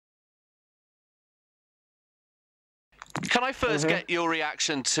Can I first get your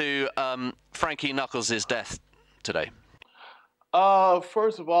reaction to Frankie Knuckles' death today?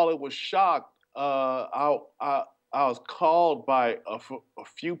 First of all, it was shocked. I was called by a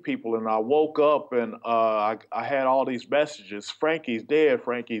few people, and I woke up and I had all these messages. Frankie's dead.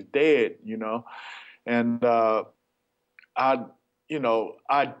 Frankie's dead. You know, and I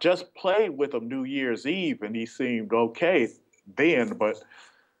I just played with him New Year's Eve, and he seemed okay then. But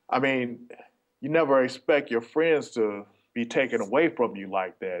I mean, you never expect your friends to be taken away from you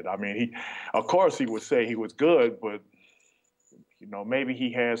like that. I mean, of course, he would say he was good, but maybe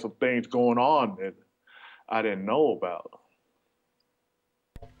he had some things going on that I didn't know about.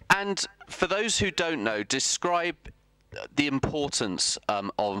 And for those who don't know, describe the importance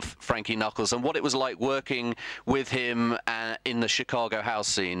of Frankie Knuckles and what it was like working with him in the Chicago house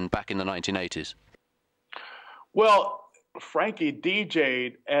scene back in the 1980s. Well, Frankie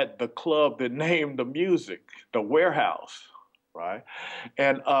DJ'd at the club that named the music, the Warehouse, right?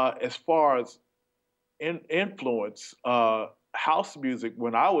 And as far as influence, house music,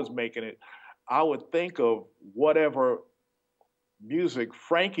 when I was making it, I would think of whatever music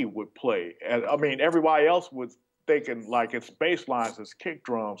Frankie would play. And I mean, everybody else was thinking like it's bass lines, it's kick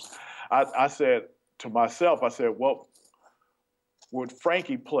drums. I said to myself, I said, what would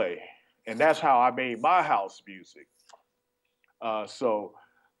Frankie play? And that's how I made my house music. So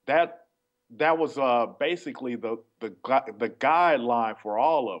that was basically the guideline for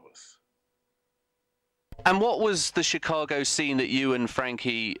all of us. And what was the Chicago scene that you and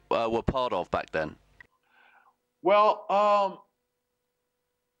Frankie were part of back then? Well,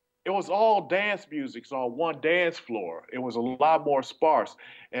 it was all dance music on one dance floor. It was a lot more sparse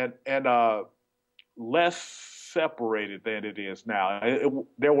and less separated than it is now.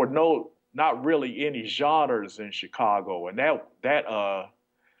 There were not really any genres in Chicago, and it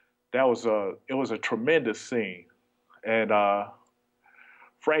was a tremendous scene, and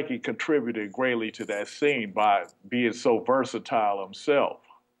Frankie contributed greatly to that scene by being so versatile himself.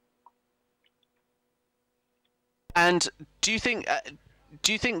 And do you think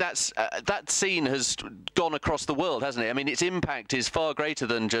that scene has gone across the world, hasn't it? I mean, its impact is far greater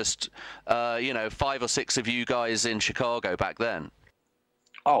than just 5 or 6 of you guys in Chicago back then.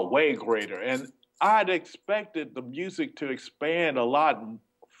 Oh, way greater. And I'd expected the music to expand a lot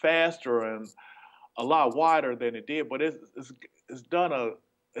faster and a lot wider than it did, but it's done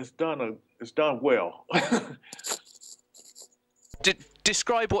well.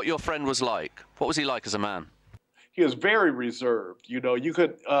 Describe what your friend was like. What was he like as a man? He was very reserved. You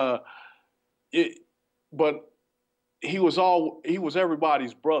could, but he was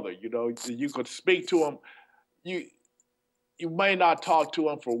everybody's brother. You could speak to him. You may not talk to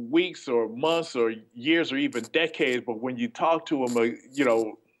him for weeks or months or years or even decades, but when you talk to him,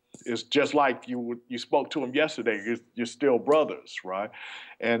 it's just like you spoke to him yesterday. You're still brothers, right?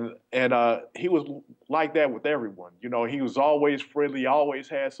 And he was like that with everyone. He was always friendly, always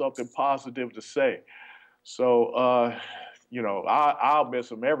had something positive to say. So, I'll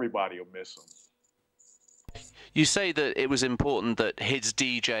miss him. Everybody will miss him. You say that it was important that his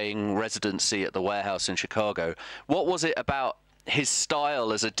DJing residency at the Warehouse in Chicago. What was it about his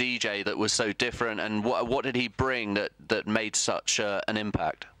style as a DJ that was so different, and what did he bring that made such an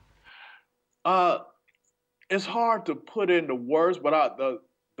impact? It's hard to put into words, but the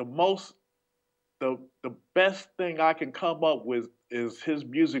best thing I can come up with is his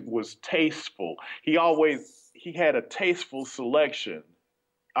music was tasteful. He had a tasteful selection.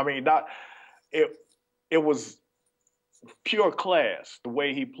 I mean, it was pure class the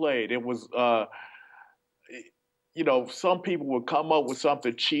way he played. It was some people would come up with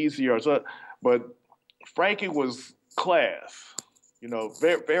something cheesy or something, but Frankie was class.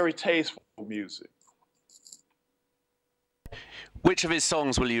 Very, very tasteful music. Which of his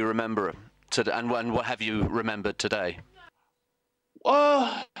songs will you remember and what have you remembered today?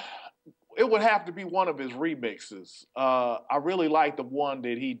 It would have to be one of his remixes. I really like the one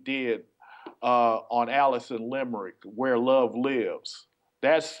that he did on Alice in Limerick, "Where Love Lives."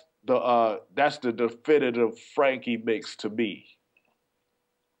 That's the definitive Frankie mix to me.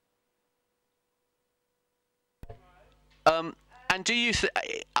 And do you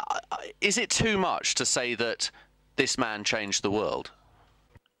is it too much to say that this man changed the world?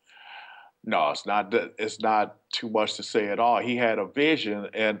 No, it's not. It's not too much to say at all. He had a vision,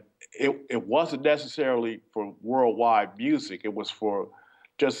 and it wasn't necessarily for worldwide music. It was for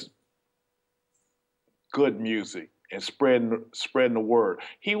just good music and spreading the word.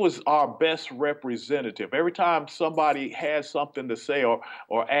 He was our best representative. Every time somebody had something to say or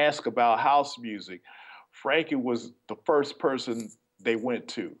ask about house music, Frankie was the first person they went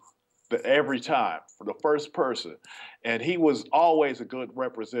to. every time for the first person. And he was always a good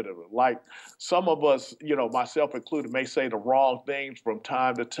representative. Like some of us, you know, myself included, may say the wrong things from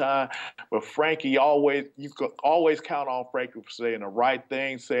time to time, but Frankie always, you could always count on Frankie for saying the right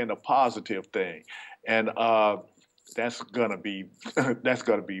thing, saying the positive thing. And that's gonna be that's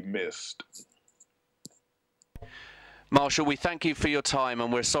gonna be missed. Marshall, we thank you for your time,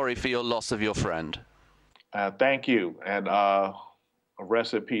 and we're sorry for your loss of your friend. Thank you, and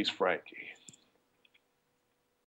rest in peace, Frankie.